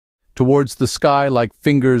towards the sky like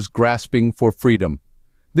fingers grasping for freedom.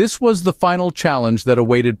 This was the final challenge that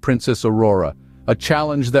awaited Princess Aurora, a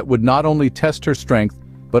challenge that would not only test her strength,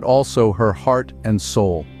 but also her heart and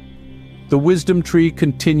soul. The wisdom tree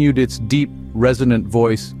continued its deep, resonant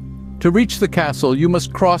voice. To reach the castle, you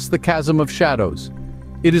must cross the chasm of shadows.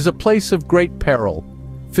 It is a place of great peril,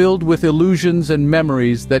 filled with illusions and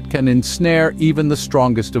memories that can ensnare even the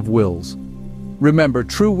strongest of wills. Remember,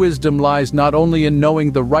 true wisdom lies not only in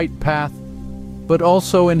knowing the right path, but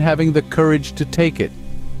also in having the courage to take it.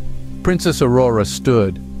 Princess Aurora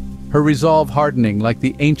stood, her resolve hardening like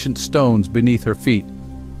the ancient stones beneath her feet.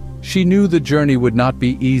 She knew the journey would not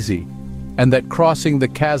be easy, and that crossing the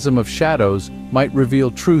chasm of shadows might reveal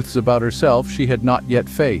truths about herself she had not yet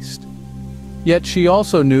faced. Yet she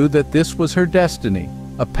also knew that this was her destiny,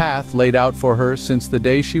 a path laid out for her since the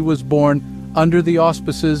day she was born under the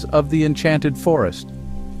auspices of the enchanted forest.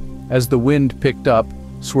 As the wind picked up,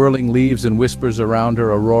 swirling leaves and whispers around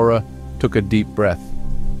her, Aurora took a deep breath.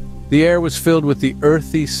 The air was filled with the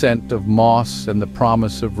earthy scent of moss and the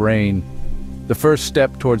promise of rain. The first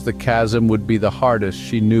step towards the chasm would be the hardest,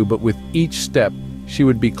 she knew, but with each step she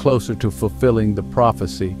would be closer to fulfilling the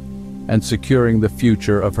prophecy and securing the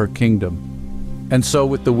future of her kingdom. And so,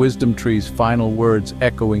 with the wisdom tree's final words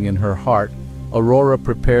echoing in her heart, Aurora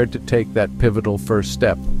prepared to take that pivotal first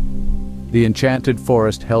step. The enchanted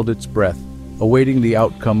forest held its breath, awaiting the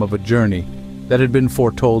outcome of a journey that had been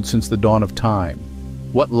foretold since the dawn of time.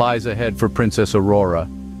 What lies ahead for Princess Aurora?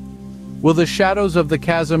 Will the shadows of the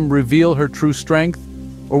chasm reveal her true strength,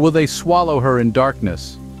 or will they swallow her in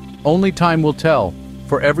darkness? Only time will tell,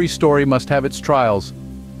 for every story must have its trials,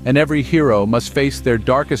 and every hero must face their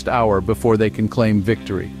darkest hour before they can claim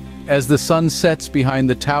victory. As the sun sets behind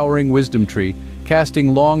the towering wisdom tree,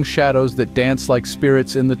 casting long shadows that dance like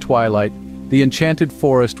spirits in the twilight, the enchanted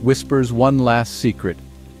forest whispers one last secret.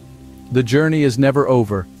 The journey is never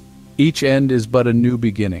over. Each end is but a new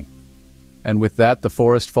beginning. And with that, the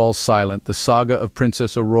forest falls silent, the saga of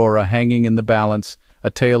Princess Aurora hanging in the balance, a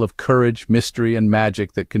tale of courage, mystery, and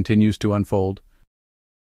magic that continues to unfold.